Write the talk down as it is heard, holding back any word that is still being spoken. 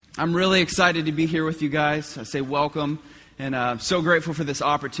I'm really excited to be here with you guys. I say welcome, and so grateful for this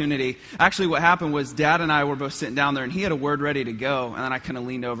opportunity. Actually, what happened was Dad and I were both sitting down there, and he had a word ready to go, and then I kind of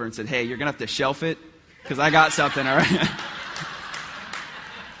leaned over and said, hey, you're going to have to shelf it, because I got something, all right?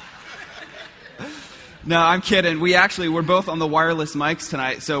 No, I'm kidding. We're both on the wireless mics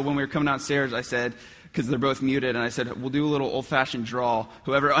tonight, so when we were coming downstairs, I said, because they're both muted, and I said, we'll do a little old-fashioned draw.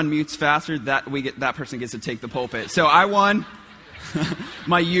 Whoever unmutes faster, that person gets to take the pulpit. So I won.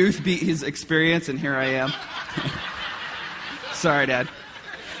 My youth beat his experience, and here I am. Sorry, Dad.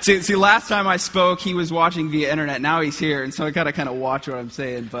 See, last time I spoke, he was watching via internet. Now he's here, and so I got to kind of watch what I'm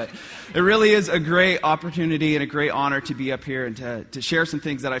saying. But it really is a great opportunity and a great honor to be up here and to share some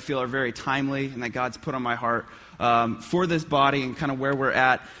things that I feel are very timely and that God's put on my heart for this body and kind of where we're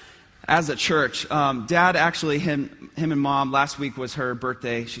at as a church. Dad, actually, him and Mom, last week was her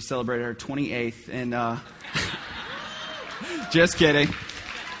birthday. She celebrated her 28th, and just kidding.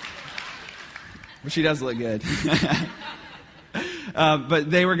 But she does look good.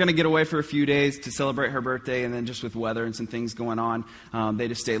 But they were going to get away for a few days to celebrate her birthday, and then just with weather and some things going on, they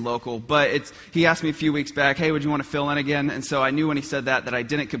just stayed local. But he asked me a few weeks back, hey, would you want to fill in again? And so I knew when he said that I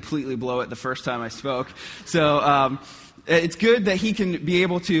didn't completely blow it the first time I spoke. So it's good that he can be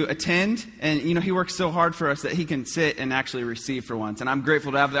able to attend, and he works so hard for us that he can sit and actually receive for once. And I'm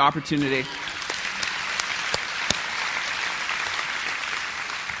grateful to have the opportunity.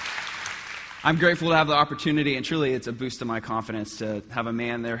 I'm grateful to have the opportunity, and truly it's a boost to my confidence to have a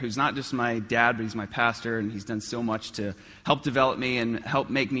man there who's not just my dad, but he's my pastor, and he's done so much to help develop me and help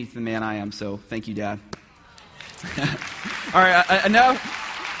make me the man I am. So thank you, Dad. All right, enough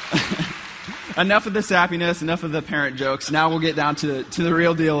of the sappiness, enough of the parent jokes. Now we'll get down to the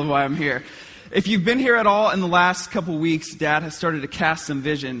real deal of why I'm here. If you've been here at all in the last couple weeks, Dad has started to cast some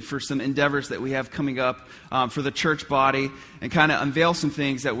vision for some endeavors that we have coming up for the church body and kind of unveil some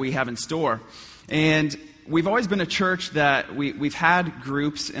things that we have in store. And we've always been a church that we've had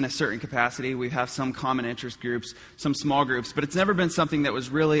groups in a certain capacity. We have some common interest groups, some small groups, but it's never been something that was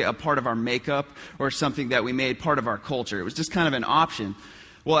really a part of our makeup or something that we made part of our culture. It was just kind of an option.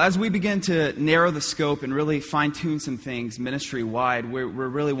 Well, as we begin to narrow the scope and really fine-tune some things ministry-wide, we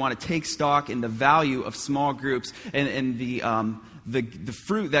really want to take stock in the value of small groups and the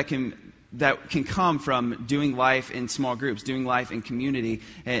fruit that can come from doing life in small groups, doing life in community,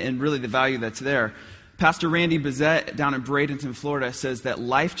 and really the value that's there. Pastor Randy Bezet down in Bradenton, Florida, says that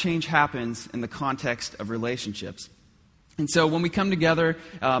life change happens in the context of relationships. And so when we come together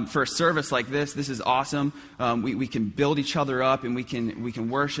for a service like this is awesome. We can build each other up, and we can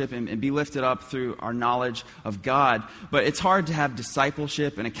worship and be lifted up through our knowledge of God. But it's hard to have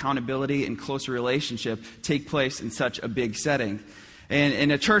discipleship and accountability and closer relationship take place in such a big setting. And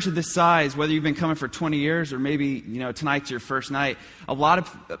in a church of this size, whether you've been coming for 20 years or maybe tonight's your first night, a lot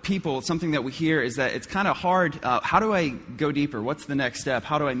of people, something that we hear is that it's kind of hard. How do I go deeper? What's the next step?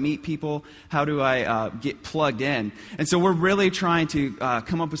 How do I meet people? How do I get plugged in? And so we're really trying to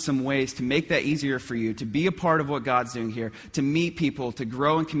come up with some ways to make that easier for you, to be a part of what God's doing here, to meet people, to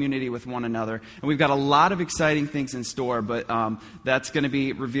grow in community with one another. And we've got a lot of exciting things in store, but that's going to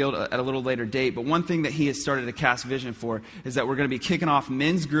be revealed at a little later date. But one thing that he has started to cast vision for is that we're going to be kicking off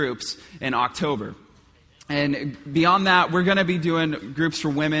men's groups in October. And beyond that, we're going to be doing groups for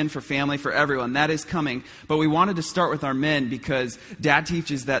women, for family, for everyone. That is coming. But we wanted to start with our men because Dad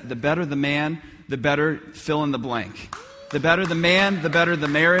teaches that the better the man, the better fill in the blank. The better the man, the better the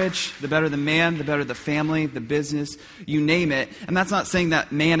marriage. The better the man, the better the family, the business, you name it. And that's not saying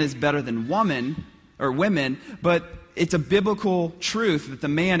that man is better than woman or women, but it's a biblical truth that the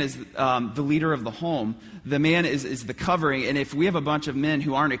man is the leader of the home. The man is the covering. And if we have a bunch of men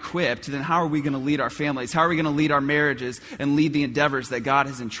who aren't equipped, then how are we going to lead our families? How are we going to lead our marriages and lead the endeavors that God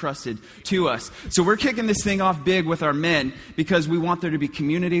has entrusted to us? So we're kicking this thing off big with our men because we want there to be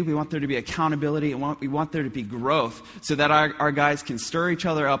community. We want there to be accountability. And we want there to be growth so that our guys can stir each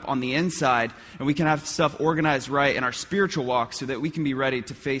other up on the inside and we can have stuff organized right in our spiritual walk so that we can be ready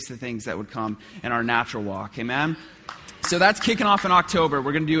to face the things that would come in our natural walk. Amen? So that's kicking off in October.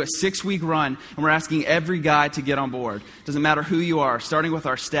 We're going to do a 6-week run, and we're asking every guy to get on board. Doesn't matter who you are, starting with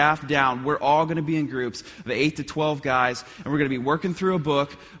our staff down, we're all going to be in groups of 8 to 12 guys, and we're going to be working through a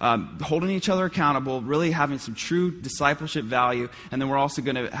book, holding each other accountable, really having some true discipleship value, and then we're also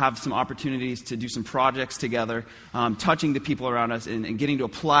going to have some opportunities to do some projects together, touching the people around us and getting to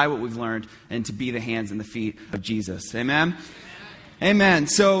apply what we've learned and to be the hands and the feet of Jesus. Amen? Amen.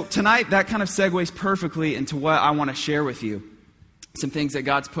 So tonight, that kind of segues perfectly into what I want to share with you. Some things that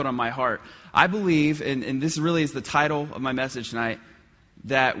God's put on my heart. I believe, and this really is the title of my message tonight,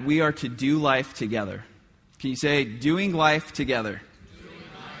 that we are to do life together. Can you say, doing life together?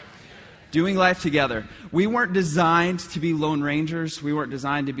 doing life together. We weren't designed to be lone rangers. We weren't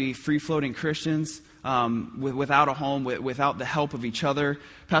designed to be free-floating Christians without a home, without the help of each other.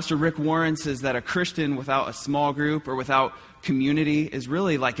 Pastor Rick Warren says that a Christian without a small group or without community is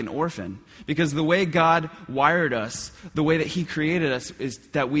really like an orphan. Because the way God wired us, the way that He created us, is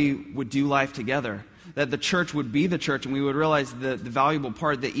that we would do life together. That the church would be the church, and we would realize the valuable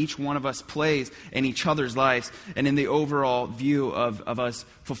part that each one of us plays in each other's lives and in the overall view of us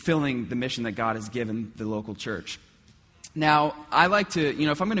fulfilling the mission that God has given the local church. Now, I like to,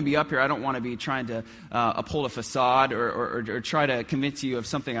 if I'm going to be up here, I don't want to be trying to uphold a facade or try to convince you of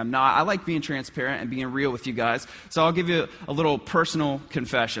something I'm not. I like being transparent and being real with you guys. So I'll give you a little personal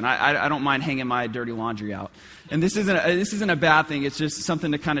confession. I don't mind hanging my dirty laundry out. And this isn't a bad thing. It's just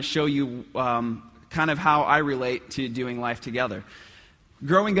something to kind of show you kind of how I relate to doing life together.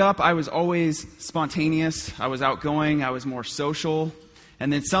 Growing up, I was always spontaneous. I was outgoing. I was more social.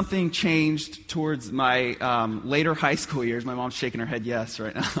 And then something changed towards my later high school years. My mom's shaking her head yes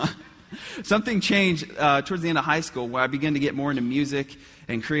right now. Something changed towards the end of high school where I began to get more into music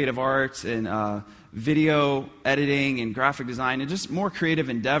and creative arts and video editing and graphic design and just more creative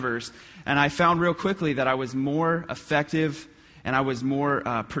endeavors. And I found real quickly that I was more effective and I was more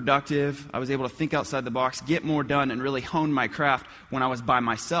productive. I was able to think outside the box, get more done, and really hone my craft when I was by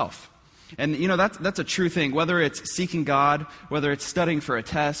myself. And, that's a true thing. Whether it's seeking God, whether it's studying for a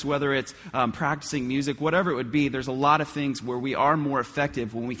test, whether it's practicing music, whatever it would be, there's a lot of things where we are more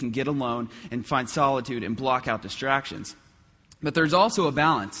effective when we can get alone and find solitude and block out distractions. But there's also a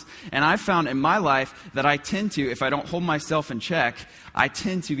balance. And I've found in my life that I tend to, if I don't hold myself in check, I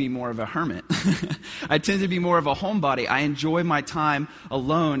tend to be more of a hermit. I tend to be more of a homebody. I enjoy my time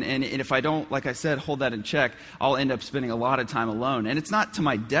alone. And if I don't, like I said, hold that in check, I'll end up spending a lot of time alone. And it's not to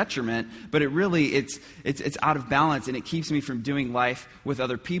my detriment, but it's out of balance. And it keeps me from doing life with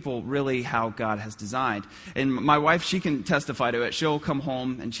other people really how God has designed. And my wife, she can testify to it. She'll come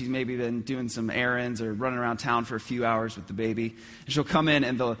home and she's maybe been doing some errands or running around town for a few hours with the baby. And she'll come in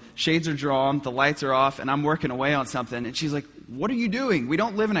and the shades are drawn, the lights are off, and I'm working away on something. And she's like, "What are you doing? We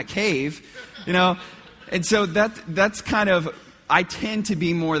don't live in a cave," And so that's kind of, I tend to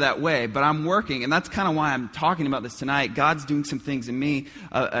be more that way, but I'm working, and that's kind of why I'm talking about this tonight. God's doing some things in me,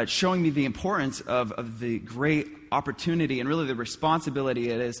 showing me the importance of the great opportunity and really the responsibility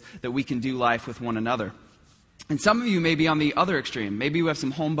it is that we can do life with one another. And some of you may be on the other extreme. Maybe we have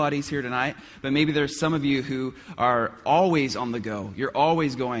some home buddies here tonight, but maybe there's some of you who are always on the go. You're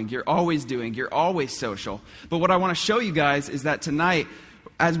always going, you're always doing, you're always social. But what I want to show you guys is that tonight,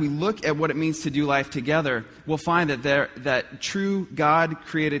 as we look at what it means to do life together, we'll find that true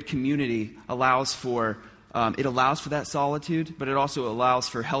God-created community allows for that solitude, but it also allows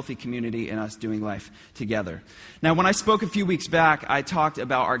for healthy community in us doing life together. Now, when I spoke a few weeks back, I talked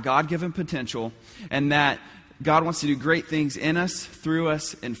about our God-given potential and that God wants to do great things in us, through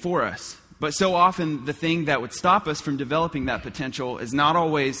us, and for us. But so often, the thing that would stop us from developing that potential is not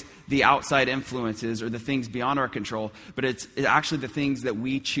always the outside influences or the things beyond our control, but it's actually the things that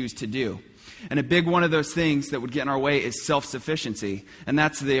we choose to do. And a big one of those things that would get in our way is self-sufficiency. And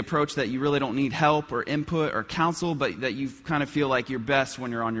that's the approach that you really don't need help or input or counsel, but that you kind of feel like you're best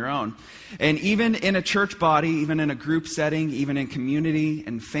when you're on your own. And even in a church body, even in a group setting, even in community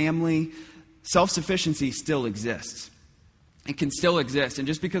and family, self-sufficiency still exists. It can still exist. And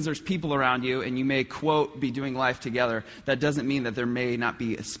just because there's people around you and you may, quote, be doing life together, that doesn't mean that there may not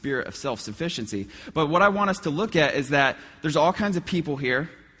be a spirit of self-sufficiency. But what I want us to look at is that there's all kinds of people here.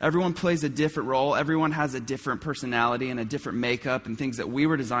 Everyone plays a different role. Everyone has a different personality and a different makeup and things that we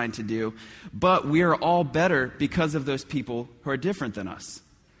were designed to do. But we are all better because of those people who are different than us.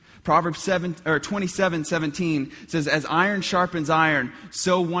 Proverbs 27:17 says, "As iron sharpens iron,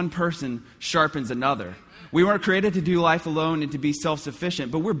 so one person sharpens another." We weren't created to do life alone and to be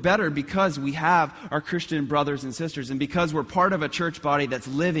self-sufficient, but we're better because we have our Christian brothers and sisters, and because we're part of a church body that's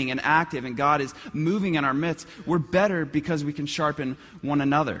living and active and God is moving in our midst. We're better because we can sharpen one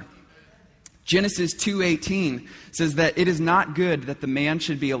another. Genesis 2:18 says that it is not good that the man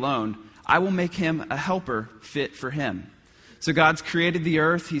should be alone. I will make him a helper fit for him. So God's created the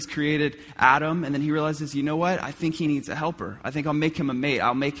earth, He's created Adam, and then He realizes, you know what? I think he needs a helper. I think I'll make him a mate.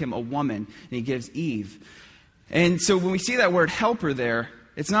 I'll make him a woman. And He gives Eve. And so when we see that word helper there,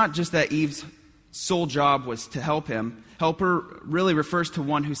 it's not just that Eve's sole job was to help him. Helper really refers to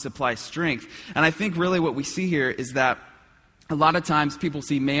one who supplies strength. And I think really what we see here is that a lot of times people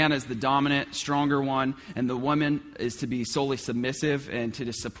see man as the dominant, stronger one, and the woman is to be solely submissive and to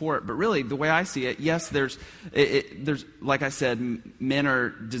just support. But really, the way I see it, yes, there's like I said, men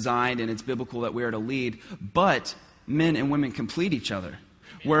are designed and it's biblical that we are to lead, but men and women complete each other.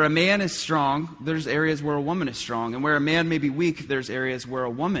 Where a man is strong, there's areas where a woman is strong. And where a man may be weak, there's areas where a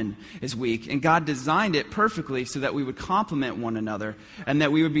woman is weak. And God designed it perfectly so that we would complement one another and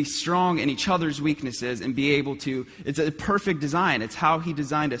that we would be strong in each other's weaknesses and be able to, it's a perfect design. It's how he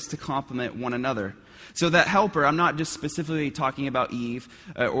designed us to complement one another. So that helper, I'm not just specifically talking about Eve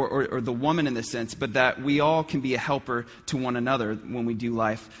or the woman in this sense, but that we all can be a helper to one another when we do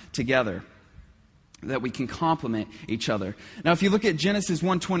life together. That we can complement each other. Now, if you look at Genesis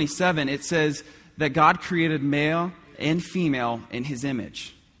 1:27, it says that God created male and female in his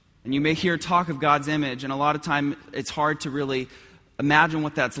image. And you may hear talk of God's image, and a lot of time it's hard to really imagine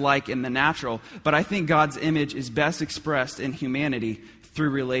what that's like in the natural. But I think God's image is best expressed in humanity through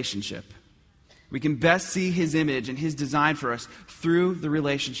relationship. We can best see his image and his design for us through the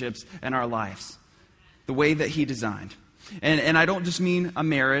relationships in our lives, the way that he designed. And I don't just mean a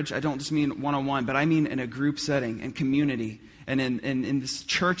marriage, I don't just mean one-on-one, but I mean in a group setting and community and in this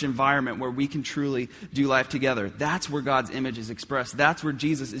church environment where we can truly do life together. That's where God's image is expressed. That's where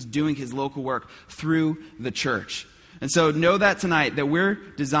Jesus is doing his local work through the church. And so know that tonight, that we're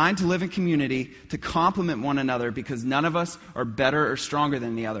designed to live in community, to complement one another, because none of us are better or stronger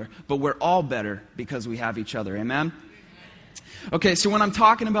than the other, but we're all better because we have each other. Amen? Okay, so when I'm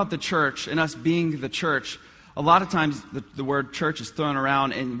talking about the church and us being the church, a lot of times the word church is thrown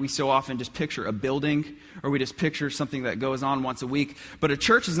around and we so often just picture a building or we just picture something that goes on once a week. But a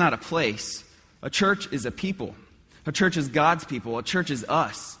church is not a place. A church is a people. A church is God's people. A church is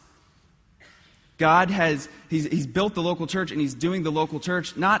us. God he's built the local church and he's doing the local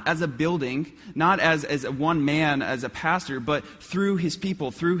church not as a building, not as a one man, as a pastor, but through his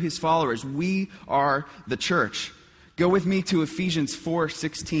people, through his followers. We are the church. Go with me to Ephesians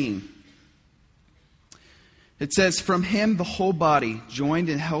 4:16. It says, "From him the whole body, joined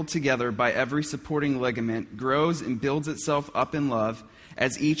and held together by every supporting ligament, grows and builds itself up in love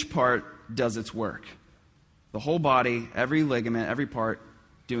as each part does its work." The whole body, every ligament, every part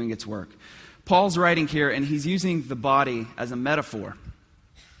doing its work. Paul's writing here, and he's using the body as a metaphor.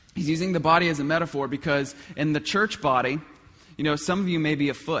 He's using the body as a metaphor because in the church body, some of you may be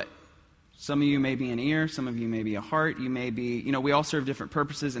a foot. Some of you may be an ear, some of you may be a heart, you may be, we all serve different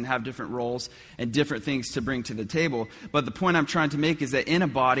purposes and have different roles and different things to bring to the table. But the point I'm trying to make is that in a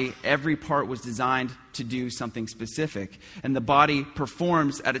body, every part was designed to do something specific. And the body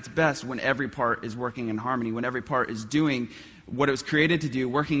performs at its best when every part is working in harmony, when every part is doing what it was created to do,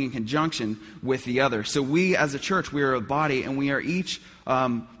 working in conjunction with the other. So we as a church, we are a body and we each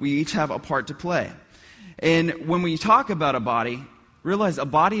have a part to play. And when we talk about a body, realize a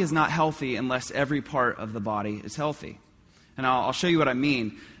body is not healthy unless every part of the body is healthy. And I'll show you what I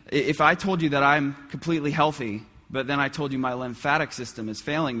mean. If I told you that I'm completely healthy, but then I told you my lymphatic system is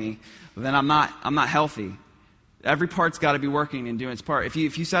failing me, then I'm not healthy. Every part's got to be working and doing its part. If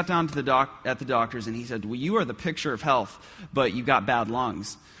you sat down at the doctor's and he said, "Well, you are the picture of health, but you've got bad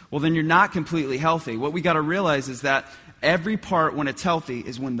lungs," well, then you're not completely healthy. What we got to realize is that every part, when it's healthy,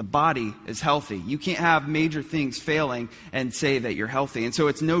 is when the body is healthy. You can't have major things failing and say that you're healthy. And so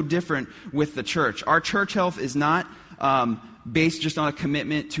it's no different with the church. Our church health is not based just on a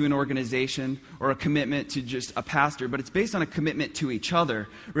commitment to an organization or a commitment to just a pastor, but it's based on a commitment to each other,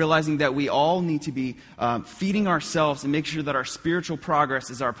 realizing that we all need to be feeding ourselves and make sure that our spiritual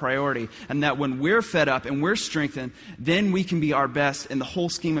progress is our priority, and that when we're fed up and we're strengthened, then we can be our best in the whole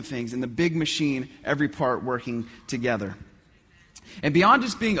scheme of things, in the big machine, every part working together. And beyond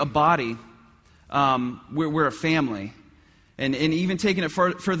just being a body, we're a family. And even taking it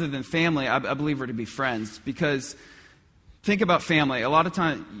further than family, I believe we're to be friends, because think about family. A lot of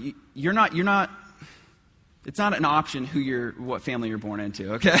times, it's not an option what family you're born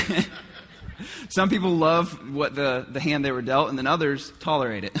into, okay? Some people love what the hand they were dealt, and then others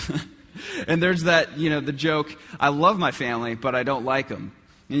tolerate it. And there's that, the joke, "I love my family, but I don't like them."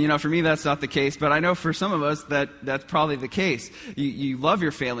 And, for me, that's not the case, but I know for some of us that's probably the case. You love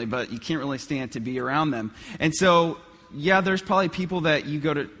your family, but you can't really stand to be around them. And so, yeah, there's probably people that you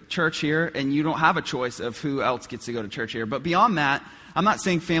go to church here and you don't have a choice of who else gets to go to church here. But beyond that, I'm not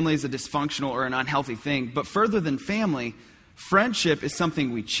saying family is a dysfunctional or an unhealthy thing. But further than family, friendship is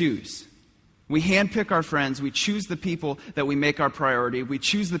something we choose. We handpick our friends. We choose the people that we make our priority. We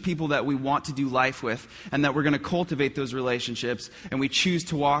choose the people that we want to do life with and that we're going to cultivate those relationships. And we choose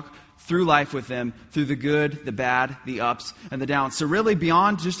to walk through life with them, through the good, the bad, the ups, and the downs. So really,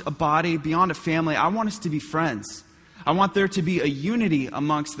 beyond just a body, beyond a family, I want us to be friends. I want there to be a unity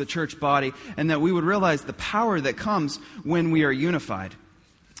amongst the church body, and that we would realize the power that comes when we are unified.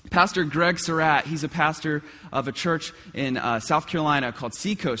 Pastor Greg Surratt, he's a pastor of a church in South Carolina called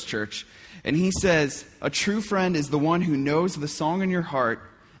Seacoast Church, and he says, "A true friend is the one who knows the song in your heart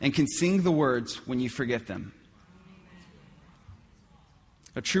and can sing the words when you forget them.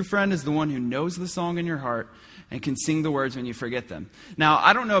 A true friend is the one who knows the song in your heart and can sing the words when you forget them. Now,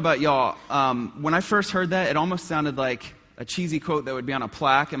 I don't know about y'all. When I first heard that, it almost sounded like a cheesy quote that would be on a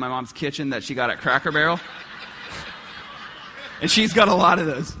plaque in my mom's kitchen that she got at Cracker Barrel. And she's got a lot of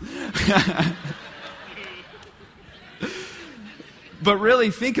those. But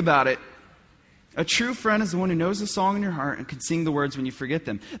really, think about it. A true friend is the one who knows the song in your heart and can sing the words when you forget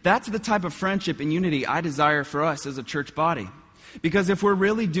them. That's the type of friendship and unity I desire for us as a church body. Because if we're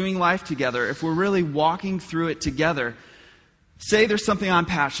really doing life together, if we're really walking through it together, say there's something I'm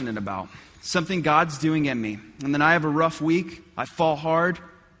passionate about, something God's doing in me, and then I have a rough week, I fall hard,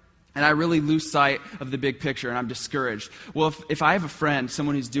 and I really lose sight of the big picture, and I'm discouraged. Well, if I have a friend,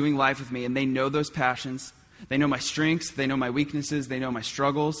 someone who's doing life with me, and they know those passions, they know my strengths, they know my weaknesses, they know my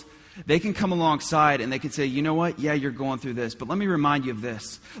struggles, they can come alongside and they can say, you know what? Yeah, you're going through this, but let me remind you of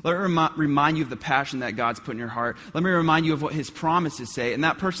this. Let me remind you of the passion that God's put in your heart. Let me remind you of what His promises say. And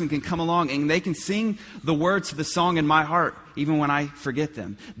that person can come along and they can sing the words to the song in my heart, even when I forget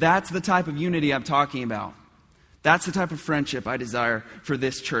them. That's the type of unity I'm talking about. That's the type of friendship I desire for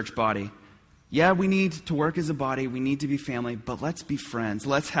this church body. Yeah, we need to work as a body. We need to be family, but let's be friends.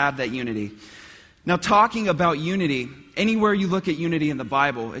 Let's have that unity. Now, talking about unity, anywhere you look at unity in the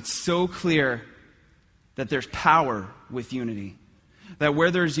Bible, it's so clear that there's power with unity. That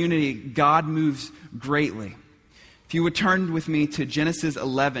where there's unity, God moves greatly. If you would turn with me to Genesis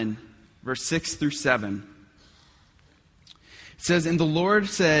 11, verse 6 through 7. It says, "And the Lord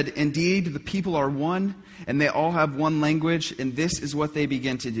said, indeed, the people are one, and they all have one language, and this is what they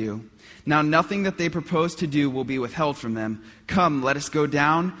begin to do. Now nothing that they propose to do will be withheld from them. Come, let us go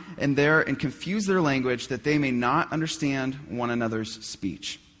down and there and confuse their language, that they may not understand one another's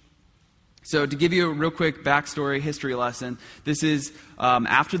speech." So to give you a real quick backstory, history lesson, this is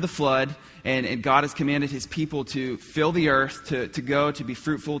after the flood, and God has commanded His people to fill the earth, to go, to be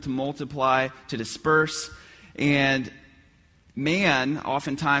fruitful, to multiply, to disperse. And man,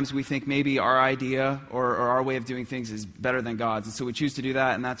 oftentimes we think maybe our idea or our way of doing things is better than God's. And so we choose to do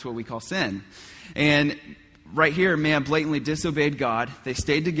that, and that's what we call sin. And right here, man blatantly disobeyed God. They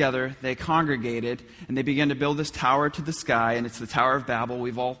stayed together, they congregated, and they began to build this tower to the sky, and it's the Tower of Babel.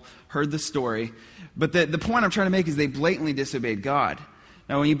 We've all heard the story. But the point I'm trying to make is they blatantly disobeyed God.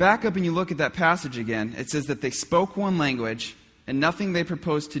 Now, when you back up and you look at that passage again, it says that they spoke one language, and nothing they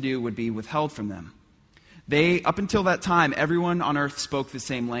proposed to do would be withheld from them. Up until that time, everyone on earth spoke the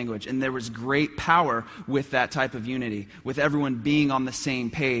same language, and there was great power with that type of unity, with everyone being on the same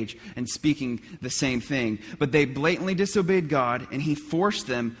page and speaking the same thing. But they blatantly disobeyed God, and He forced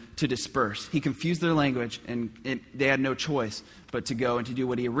them to disperse. He confused their language, and they had no choice but to go and to do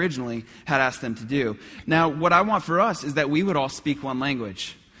what He originally had asked them to do. Now, what I want for us is that we would all speak one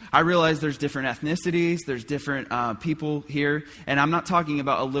language. I realize there's different ethnicities, there's different people here, and I'm not talking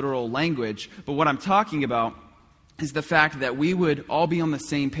about a literal language, but what I'm talking about is the fact that we would all be on the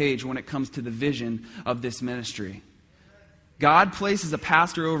same page when it comes to the vision of this ministry. God places a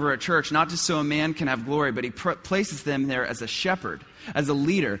pastor over a church, not just so a man can have glory, but He places them there as a shepherd, as a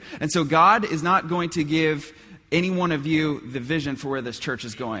leader. And so God is not going to give any one of you the vision for where this church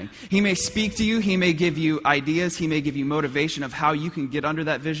is going. He may speak to you, He may give you ideas, He may give you motivation of how you can get under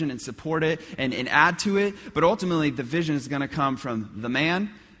that vision and support it and add to it, but ultimately the vision is going to come from the man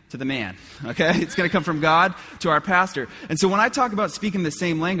to the man, okay? It's going to come from God to our pastor. And so when I talk about speaking the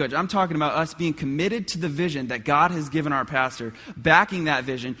same language, I'm talking about us being committed to the vision that God has given our pastor, backing that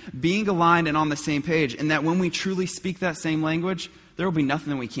vision, being aligned and on the same page, and that when we truly speak that same language, there will be nothing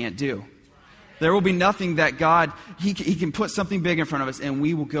that we can't do. There will be nothing that God, He can put something big in front of us, and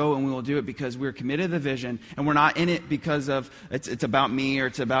we will go and we will do it because we're committed to the vision, and we're not in it because of it's about me or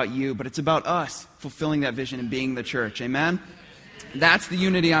it's about you, but it's about us fulfilling that vision and being the church. Amen? That's the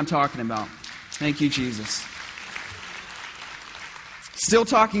unity I'm talking about. Thank you, Jesus. Still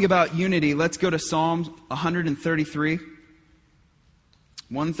talking about unity, let's go to Psalm 133.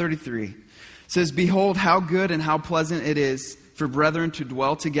 133. It says, "Behold, how good and how pleasant it is for brethren to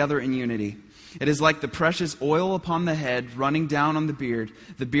dwell together in unity. It is like the precious oil upon the head, running down on the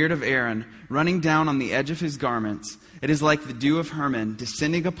beard of Aaron, running down on the edge of his garments. It is like the dew of Hermon,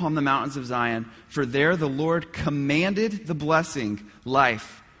 descending upon the mountains of Zion. For there the Lord commanded the blessing,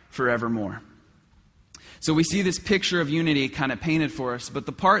 life forevermore." So we see this picture of unity kind of painted for us, but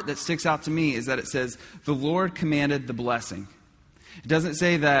the part that sticks out to me is that it says, the Lord commanded the blessing. It doesn't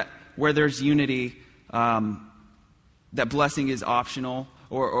say that where there's unity, that blessing is optional,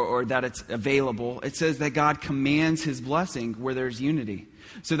 or that it's available. It says that God commands his blessing where there's unity.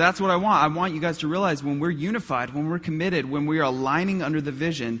 So that's what I want. I want you guys to realize when we're unified, when we're committed, when we are aligning under the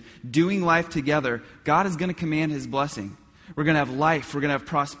vision, doing life together, God is going to command his blessing. We're going to have life. We're going to have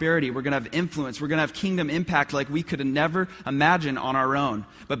prosperity. We're going to have influence. We're going to have kingdom impact like we could never imagine on our own.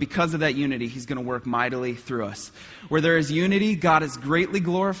 But because of that unity, he's going to work mightily through us. Where there is unity, God is greatly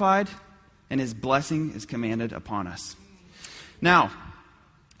glorified, and his blessing is commanded upon us. Now,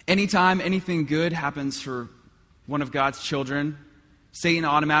 anytime anything good happens for one of God's children, Satan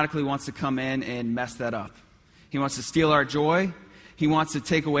automatically wants to come in and mess that up. He wants to steal our joy. He wants to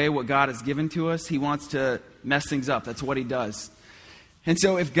take away what God has given to us. He wants to mess things up. That's what he does. And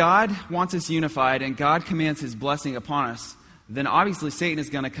so if God wants us unified and God commands his blessing upon us, then obviously Satan is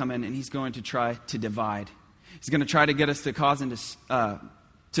going to come in and he's going to try to divide. He's going to try to get us to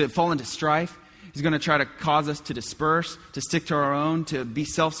to fall into strife. He's going to try to cause us to disperse, to stick to our own, to be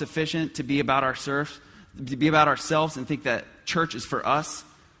self-sufficient, to be about ourselves and think that church is for us.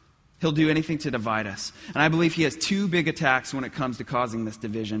 He'll do anything to divide us. And I believe he has two big attacks when it comes to causing this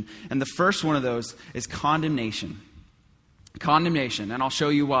division. And the first one of those is condemnation. Condemnation, and I'll show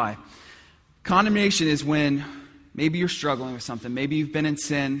you why. Condemnation is when maybe you're struggling with something. Maybe you've been in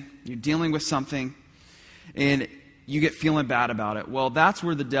sin, you're dealing with something, and you get feeling bad about it. Well, that's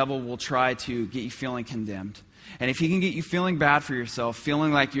where the devil will try to get you feeling condemned. And if he can get you feeling bad for yourself,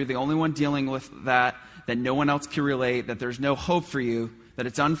 feeling like you're the only one dealing with that no one else can relate, that there's no hope for you, that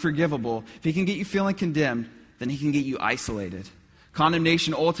it's unforgivable, if he can get you feeling condemned, then he can get you isolated.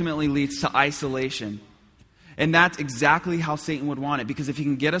 Condemnation ultimately leads to isolation. And that's exactly how Satan would want it. Because if he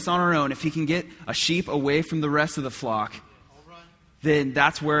can get us on our own, if he can get a sheep away from the rest of the flock, then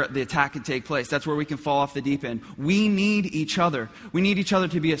that's where the attack can take place. That's where we can fall off the deep end. We need each other. We need each other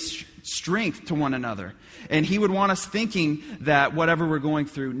to be a strength to one another. And he would want us thinking that whatever we're going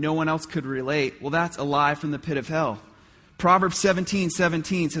through, no one else could relate. Well, that's a lie from the pit of hell. Proverbs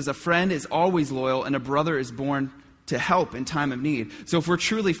 17:17 says, a friend is always loyal and a brother is born to help in time of need. So if we're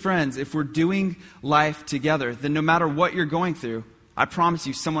truly friends, if we're doing life together, then no matter what you're going through, I promise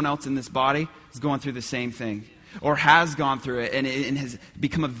you someone else in this body is going through the same thing. Or has gone through it and has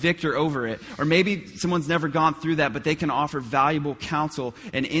become a victor over it. Or maybe someone's never gone through that, but they can offer valuable counsel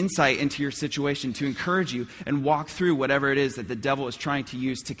and insight into your situation to encourage you and walk through whatever it is that the devil is trying to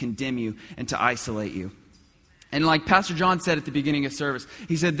use to condemn you and to isolate you. And like Pastor John said at the beginning of service,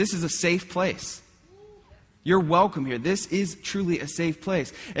 he said, this is a safe place. You're welcome here. This is truly a safe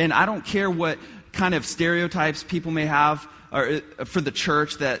place. And I don't care what kind of stereotypes people may have for the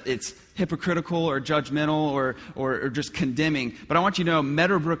church, that it's hypocritical or judgmental or just condemning. But I want you to know,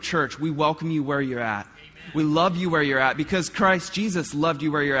 Meadowbrook Church, we welcome you where you're at. We love you where you're at because Christ Jesus loved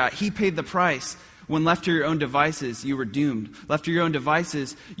you where you're at. He paid the price. When left to your own devices, you were doomed. Left to your own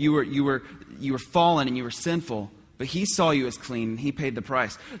devices, you were fallen and you were sinful. But he saw you as clean and he paid the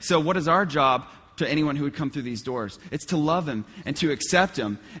price. So what is our job to anyone who would come through these doors? It's to love him and to accept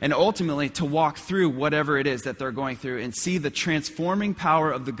him and ultimately to walk through whatever it is that they're going through and see the transforming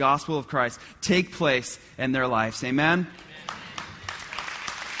power of the gospel of Christ take place in their lives. Amen?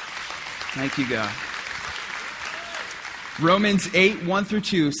 Thank you, God. Romans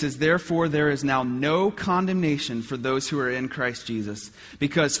 8:1-2 says, therefore there is now no condemnation for those who are in Christ Jesus,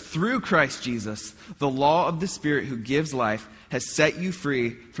 because through Christ Jesus, the law of the Spirit who gives life has set you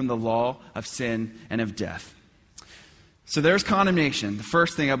free from the law of sin and of death. So there's condemnation, the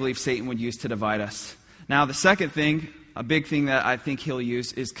first thing I believe Satan would use to divide us. Now the second thing, a big thing that I think he'll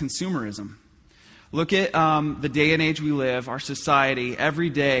use is consumerism. Look at the day and age we live, our society. Every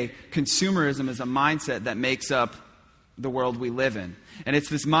day, consumerism is a mindset that makes up the world we live in. And it's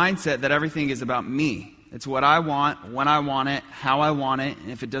this mindset that everything is about me. It's what I want, when I want it, how I want it. And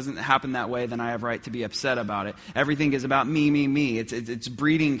if it doesn't happen that way, then I have right to be upset about it. Everything is about me, me, me. It's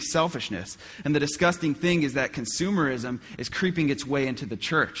breeding selfishness. And the disgusting thing is that consumerism is creeping its way into the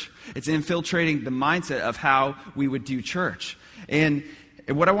church. It's infiltrating the mindset of how we would do church. And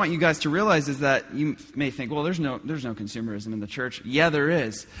what I want you guys to realize is that you may think, well, there's no consumerism in the church. Yeah, there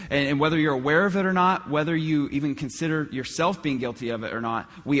is. And whether you're aware of it or not, whether you even consider yourself being guilty of it or not,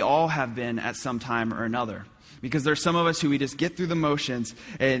 we all have been at some time or another. Because there's some of us who we just get through the motions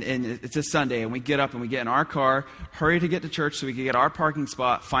and it's a Sunday and we get up and we get in our car, hurry to get to church so we can get our parking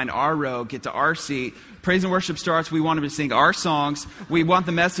spot, find our row, get to our seat. Praise and worship starts. We want them to sing our songs. We want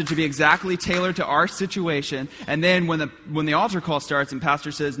the message to be exactly tailored to our situation. And then when the altar call starts and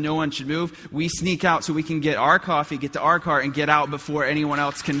pastor says no one should move, we sneak out so we can get our coffee, get to our car, and get out before anyone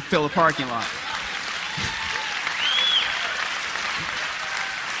else can fill the parking lot.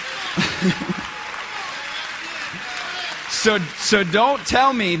 So don't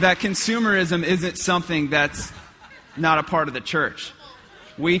tell me that consumerism isn't something that's not a part of the church.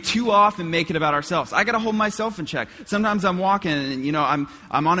 We too often make it about ourselves. I got to hold myself in check. Sometimes I'm walking and, I'm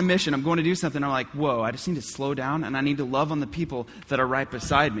on a mission. I'm going to do something. I'm like, whoa, I just need to slow down and I need to love on the people that are right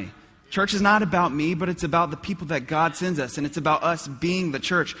beside me. Church is not about me, but it's about the people that God sends us, and it's about us being the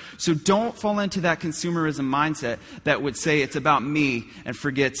church. So don't fall into that consumerism mindset that would say it's about me and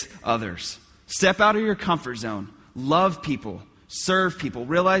forgets others. Step out of your comfort zone. Love people. Serve people.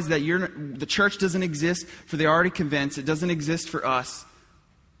 Realize that the church doesn't exist for the already convinced. It doesn't exist for us.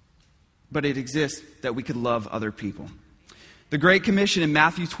 But it exists that we could love other people. The Great Commission in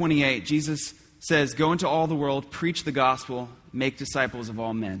Matthew 28, Jesus says, go into all the world, preach the gospel, make disciples of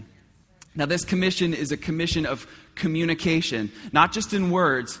all men. Now this commission is a commission of communication, not just in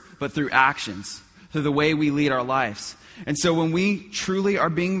words, but through actions, through the way we lead our lives. And so when we truly are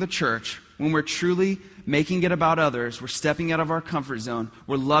being the church, when we're truly making it about others, we're stepping out of our comfort zone,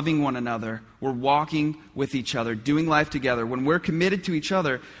 we're loving one another, we're walking with each other, doing life together. When we're committed to each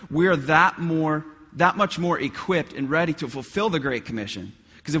other, we're that much more equipped and ready to fulfill the Great Commission.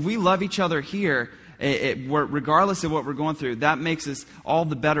 Because if we love each other here, regardless of what we're going through, that makes us all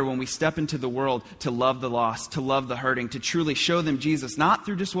the better when we step into the world to love the lost, to love the hurting, to truly show them Jesus, not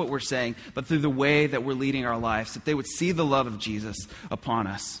through just what we're saying, but through the way that we're leading our lives, that they would see the love of Jesus upon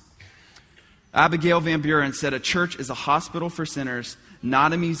us. Abigail Van Buren said, a church is a hospital for sinners,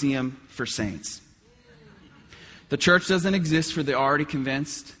 not a museum for saints. The church doesn't exist for the already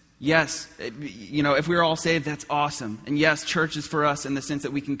convinced. Yes, if we're all saved, that's awesome. And yes, church is for us in the sense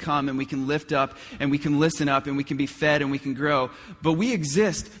that we can come and we can lift up and we can listen up and we can be fed and we can grow. But we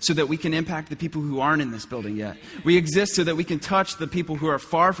exist so that we can impact the people who aren't in this building yet. We exist so that we can touch the people who are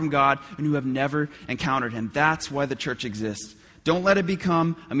far from God and who have never encountered Him. That's why the church exists. Don't let it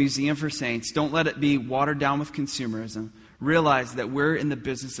become a museum for saints. Don't let it be watered down with consumerism. Realize that we're in the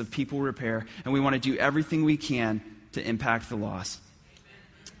business of people repair and we want to do everything we can to impact the lost.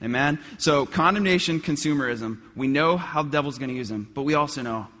 Amen? So condemnation, consumerism, we know how the devil's going to use them, but we also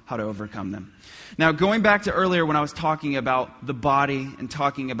know how to overcome them. Now, going back to earlier when I was talking about the body and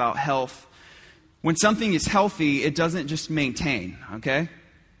talking about health, when something is healthy, it doesn't just maintain, okay?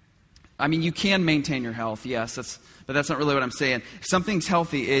 I mean, you can maintain your health, yes, but that's not really what I'm saying. If something's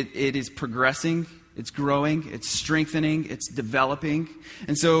healthy, it is progressing, it's growing, it's strengthening, it's developing.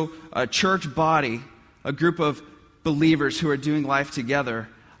 And so a church body, a group of believers who are doing life together,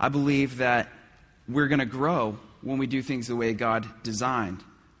 I believe that we're going to grow when we do things the way God designed.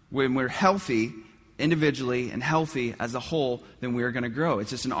 When we're healthy individually and healthy as a whole, then we're going to grow. It's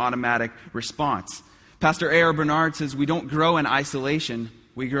just an automatic response. Pastor A.R. Bernard says we don't grow in isolation,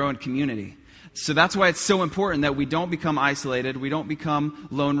 we grow in community. So that's why it's so important that we don't become isolated, we don't become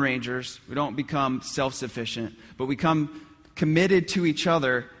lone rangers, we don't become self-sufficient, but we become committed to each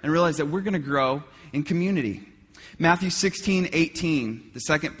other and realize that we're going to grow in community. Matthew 16:18, the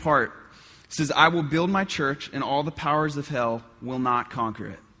second part, says, I will build my church and all the powers of hell will not conquer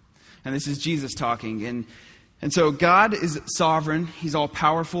it. And this is Jesus talking. And so God is sovereign. He's all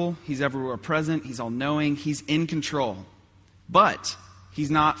powerful. He's everywhere present. He's all knowing. He's in control. But He's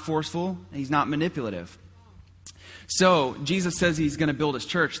not forceful. He's not manipulative. So Jesus says He's going to build His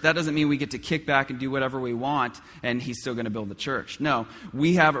church. That doesn't mean we get to kick back and do whatever we want and He's still going to build the church. No,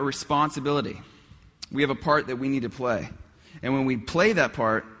 we have a responsibility. We have a part that we need to play. And when we play that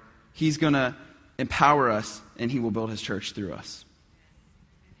part, He's going to empower us and He will build His church through us.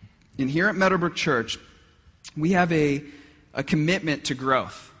 And here at Meadowbrook Church, we have a commitment to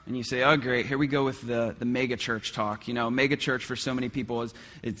growth. And you say, oh, great, here we go with the mega church talk. Mega church for so many people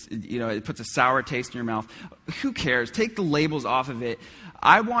it puts a sour taste in your mouth. Who cares? Take the labels off of it.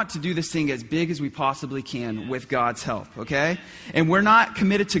 I want to do this thing as big as we possibly can with God's help, okay? And we're not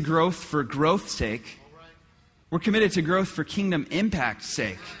committed to growth for growth's sake. We're committed to growth for kingdom impact's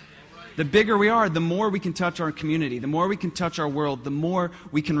sake. The bigger we are, the more we can touch our community. The more we can touch our world, the more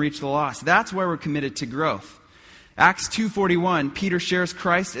we can reach the lost. That's why we're committed to growth. Acts 2:41, Peter shares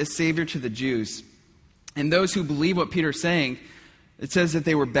Christ as Savior to the Jews. And those who believe what Peter's saying, it says that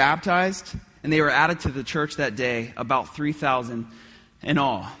they were baptized and they were added to the church that day, about 3,000 in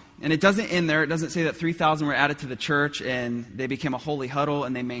all. And it doesn't end there. It doesn't say that 3,000 were added to the church and they became a holy huddle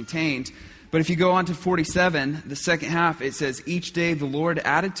and they maintained. But if you go on to 47, the second half, it says, each day the Lord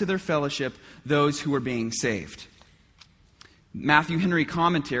added to their fellowship those who were being saved. Matthew Henry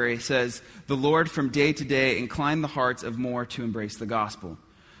commentary says, the Lord from day to day inclined the hearts of more to embrace the gospel.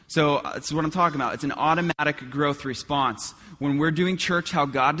 So that's what I'm talking about. It's an automatic growth response. When we're doing church how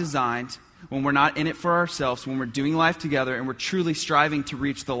God designed, when we're not in it for ourselves, when we're doing life together and we're truly striving to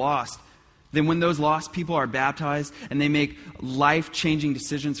reach the lost, then when those lost people are baptized and they make life-changing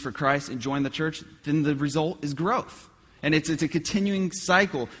decisions for Christ and join the church, then the result is growth. And it's a continuing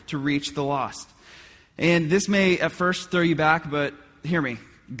cycle to reach the lost. And this may at first throw you back, but hear me.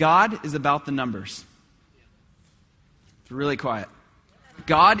 God is about the numbers. It's really quiet.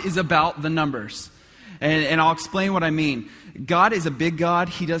 God is about the numbers. And I'll explain what I mean. God is a big God.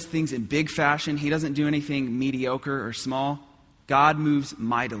 He does things in big fashion. He doesn't do anything mediocre or small. God moves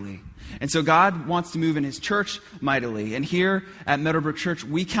mightily. And so God wants to move in his church mightily. And here at Meadowbrook Church,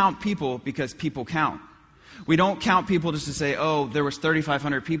 we count people because people count. We don't count people just to say, oh, there was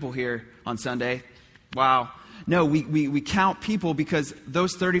 3,500 people here on Sunday. Wow. No, we count people because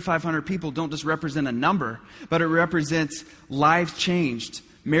those 3,500 people don't just represent a number, but it represents lives changed,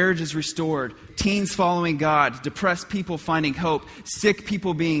 marriages restored, teens following God, depressed people finding hope, sick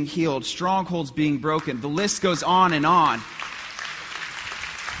people being healed, strongholds being broken. The list goes on and on.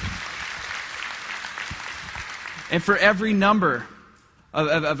 And for every number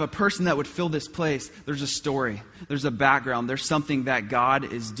of a person that would fill this place, there's a story, there's a background, there's something that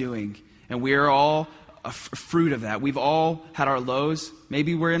God is doing. And we are all a fruit of that. We've all had our lows.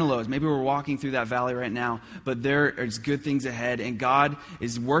 Maybe we're in a lows. Maybe we're walking through that valley right now. But there is good things ahead. And God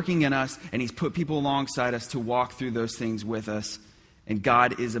is working in us. And he's put people alongside us to walk through those things with us. And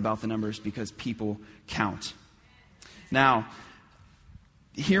God is about the numbers because people count. Now,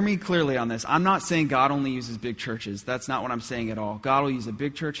 hear me clearly on this. I'm not saying God only uses big churches. That's not what I'm saying at all. God will use a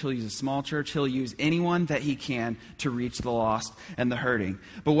big church. He'll use a small church. He'll use anyone that he can to reach the lost and the hurting.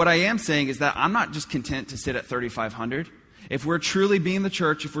 But what I am saying is that I'm not just content to sit at 3,500. If we're truly being the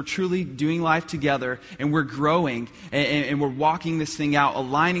church, if we're truly doing life together and we're growing and we're walking this thing out,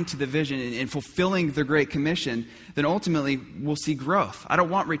 aligning to the vision and fulfilling the Great Commission, then ultimately we'll see growth. I don't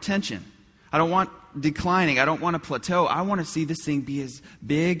want retention. I don't want declining. I don't want a plateau. I want to see this thing be as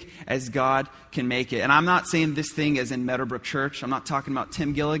big as God can make it. And I'm not saying this thing as in Meadowbrook Church. I'm not talking about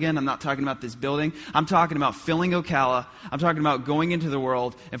Tim Gilligan. I'm not talking about this building. I'm talking about filling Ocala. I'm talking about going into the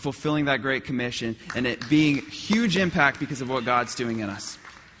world and fulfilling that Great Commission and it being huge impact because of what God's doing in us.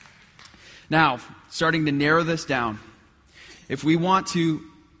 Now, starting to narrow this down, if we want to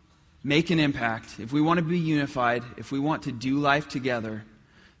make an impact, if we want to be unified, if we want to do life together,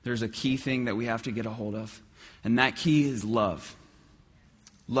 there's a key thing that we have to get a hold of. And that key is love.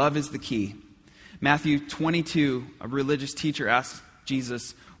 Love is the key. Matthew 22, a religious teacher asked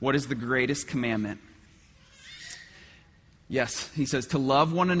Jesus, what is the greatest commandment? Yes, he says, to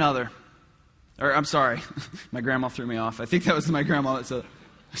love one another. Or, I'm sorry, my grandma threw me off. I think that was my grandma that said,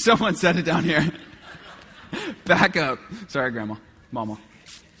 someone said it down here. Back up. Sorry, Grandma. Mama.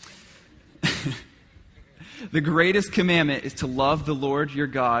 The greatest commandment is to love the Lord your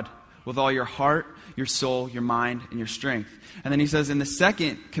God with all your heart, your soul, your mind, and your strength. And then he says, in the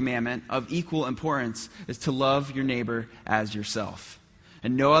second commandment of equal importance is to love your neighbor as yourself.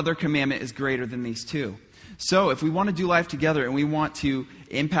 And no other commandment is greater than these two. So if we want to do life together and we want to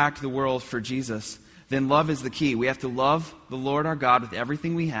impact the world for Jesus, then love is the key. We have to love the Lord our God with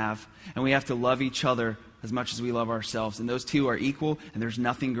everything we have, and we have to love each other as much as we love ourselves. And those two are equal, and there's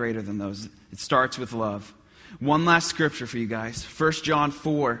nothing greater than those. It starts with love. One last scripture for you guys. 1 John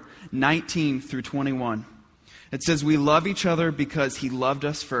 4, 19 through 21. It says, we love each other because he loved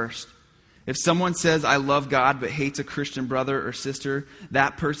us first. If someone says, I love God, but hates a Christian brother or sister,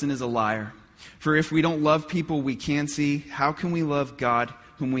 that person is a liar. For if we don't love people we can see, how can we love God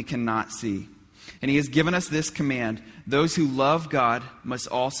whom we cannot see? And he has given us this command. Those who love God must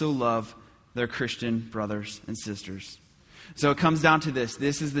also love their Christian brothers and sisters. So it comes down to this.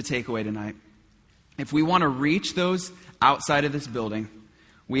 This is the takeaway tonight. If we want to reach those outside of this building,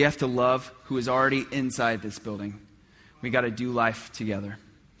 we have to love who is already inside this building. We got to do life together.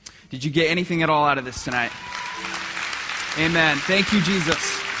 Did you get anything at all out of this tonight? Amen. Thank you,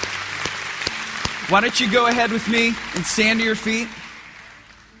 Jesus. Why don't you go ahead with me and stand to your feet?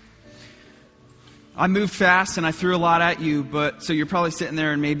 I moved fast and I threw a lot at you, but so you're probably sitting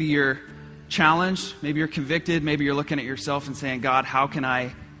there and maybe you're challenged, maybe you're convicted, maybe you're looking at yourself and saying, God, how can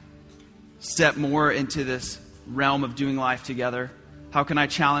I step more into this realm of doing life together? How can I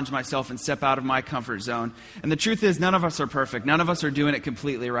challenge myself and step out of my comfort zone? And the truth is, none of us are perfect. None of us are doing it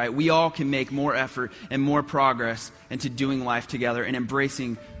completely right. We all can make more effort and more progress into doing life together and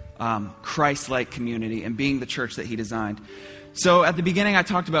embracing Christ-like community and being the church that he designed. So at the beginning, I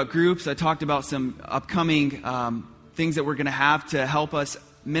talked about groups. I talked about some upcoming things that we're going to have to help us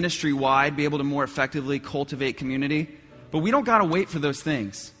ministry-wide be able to more effectively cultivate community. But we don't got to wait for those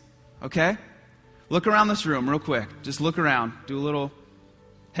things. Okay? Look around this room real quick. Just look around. Do a little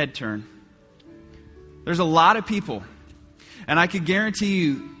head turn. There's a lot of people. And I could guarantee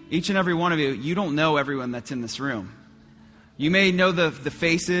you, each and every one of you don't know everyone that's in this room. You may know the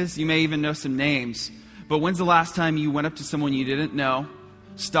faces, you may even know some names, but when's the last time you went up to someone you didn't know,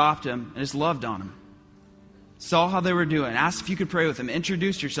 stopped them, and just loved on them? Saw how they were doing, asked if you could pray with them,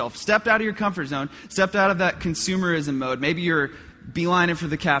 introduced yourself, stepped out of your comfort zone, stepped out of that consumerism mode. Maybe you're beelining for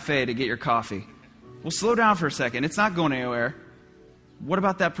the cafe to get your coffee. Well, slow down for a second. It's not going anywhere. What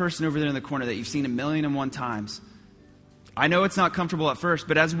about that person over there in the corner that you've seen 1,000,001 times? I know it's not comfortable at first,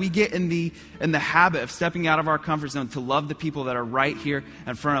 but as we get in the habit of stepping out of our comfort zone to love the people that are right here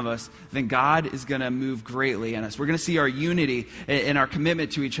in front of us, then God is going to move greatly in us. We're going to see our unity and our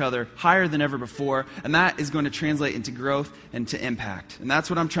commitment to each other higher than ever before, and that is going to translate into growth and to impact. And that's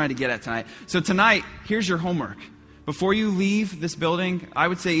what I'm trying to get at tonight. So tonight, here's your homework. Before you leave this building, I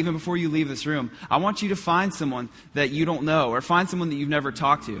would say even before you leave this room, I want you to find someone that you don't know or find someone that you've never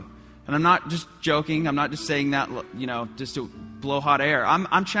talked to. And I'm not just joking. I'm not just saying that, just to blow hot air.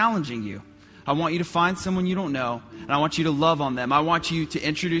 I'm challenging you. I want you to find someone you don't know, and I want you to love on them. I want you to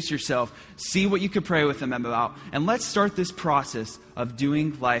introduce yourself, see what you could pray with them about, and let's start this process of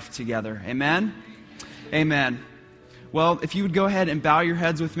doing life together. Amen? Amen. Well, if you would go ahead and bow your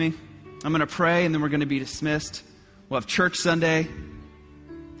heads with me, I'm going to pray, and then we're going to be dismissed. We'll have church Sunday,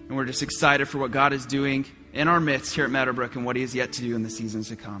 and we're just excited for what God is doing in our midst here at Meadowbrook and what He has yet to do in the seasons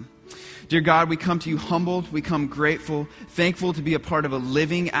to come. Dear God, we come to you humbled, we come grateful, thankful to be a part of a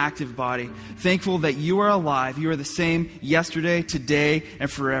living, active body, thankful that you are alive, you are the same yesterday, today, and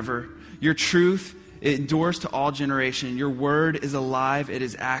forever. Your truth, it endures to all generation. Your word is alive, it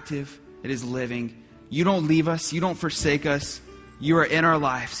is active, it is living. You don't leave us, you don't forsake us, you are in our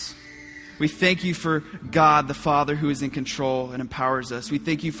lives. We thank you for God, the Father, who is in control and empowers us. We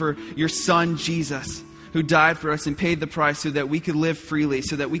thank you for your Son, Jesus, who died for us and paid the price so that we could live freely,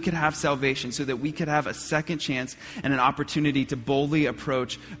 so that we could have salvation, so that we could have a second chance and an opportunity to boldly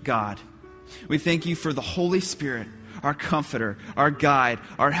approach God. We thank you for the Holy Spirit, our comforter, our guide,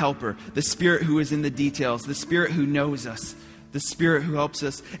 our helper, the Spirit who is in the details, the Spirit who knows us, the Spirit who helps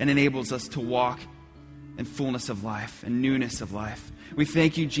us and enables us to walk in fullness of life and newness of life. We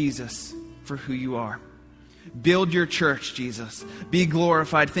thank you, Jesus, for who you are. Build your church, Jesus. Be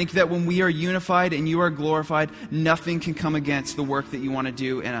glorified. Think that when we are unified and you are glorified, nothing can come against the work that you want to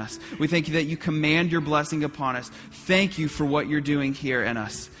do in us. We thank you that you command your blessing upon us. Thank you for what you're doing here in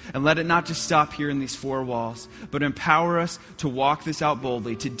us. And let it not just stop here in these four walls, but empower us to walk this out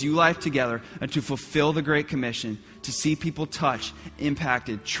boldly, to do life together, and to fulfill the Great Commission, to see people touched,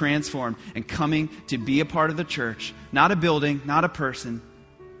 impacted, transformed, and coming to be a part of the church. Not a building, not a person,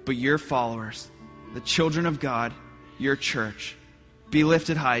 but your followers. The children of God, your church. Be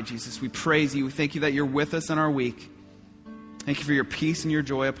lifted high, Jesus. We praise you. We thank you that you're with us in our week. Thank you for your peace and your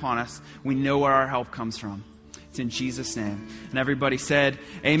joy upon us. We know where our help comes from. It's in Jesus' name. And everybody said,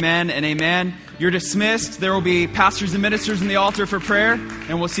 amen and amen. You're dismissed. There will be pastors and ministers in the altar for prayer,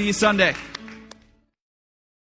 and we'll see you Sunday.